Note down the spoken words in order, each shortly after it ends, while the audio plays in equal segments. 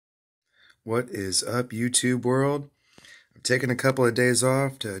What is up, YouTube world? I'm taking a couple of days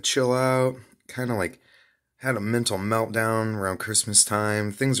off to chill out, kind of like had a mental meltdown around Christmas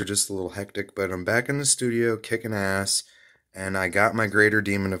time. Things are just a little hectic, but I'm back in the studio kicking ass, and I got my Greater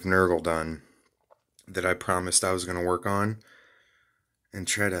Demon of Nurgle done that I promised I was going to work on and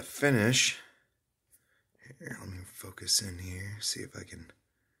try to finish. Here, let me focus in here, see if I can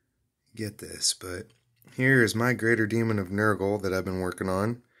get this, but here is my Greater Demon of Nurgle that I've been working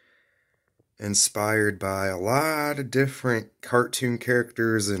on. Inspired by a lot of different cartoon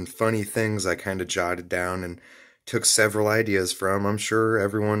characters and funny things I kind of jotted down and took several ideas from. I'm sure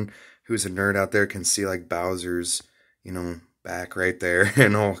everyone who's a nerd out there can see like Bowser's, back right there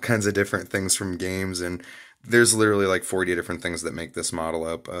and all kinds of different things from games. And there's literally like 40 different things that make this model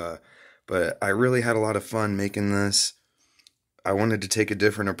up. But I really had a lot of fun making this. I wanted to take a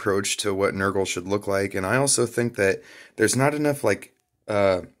different approach to what Nurgle should look like. And I also think that there's not enough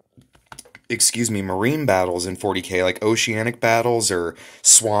marine battles in 40k, like oceanic battles or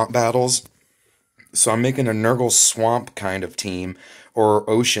swamp battles. So I'm making a Nurgle swamp kind of team, or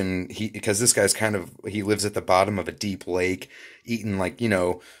ocean, because this guy's he lives at the bottom of a deep lake, eating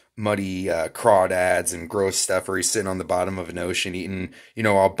muddy crawdads and gross stuff, or he's sitting on the bottom of an ocean eating,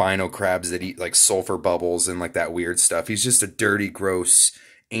 albino crabs that eat like sulfur bubbles and like that weird stuff. He's just a dirty, gross,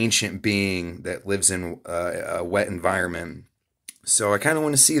 ancient being that lives in a wet environment. So I kind of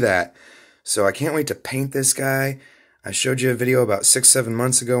want to see that. So I can't wait to paint this guy. I showed you a video about 6-7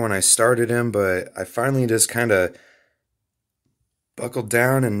 months ago when I started him, but I finally just kind of buckled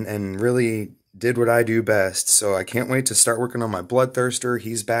down and really did what I do best. So I can't wait to start working on my Bloodthirster.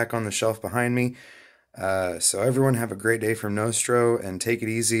 He's back on the shelf behind me. So everyone have a great day from Nostro, and take it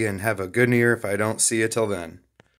easy and have a good New Year if I don't see you till then.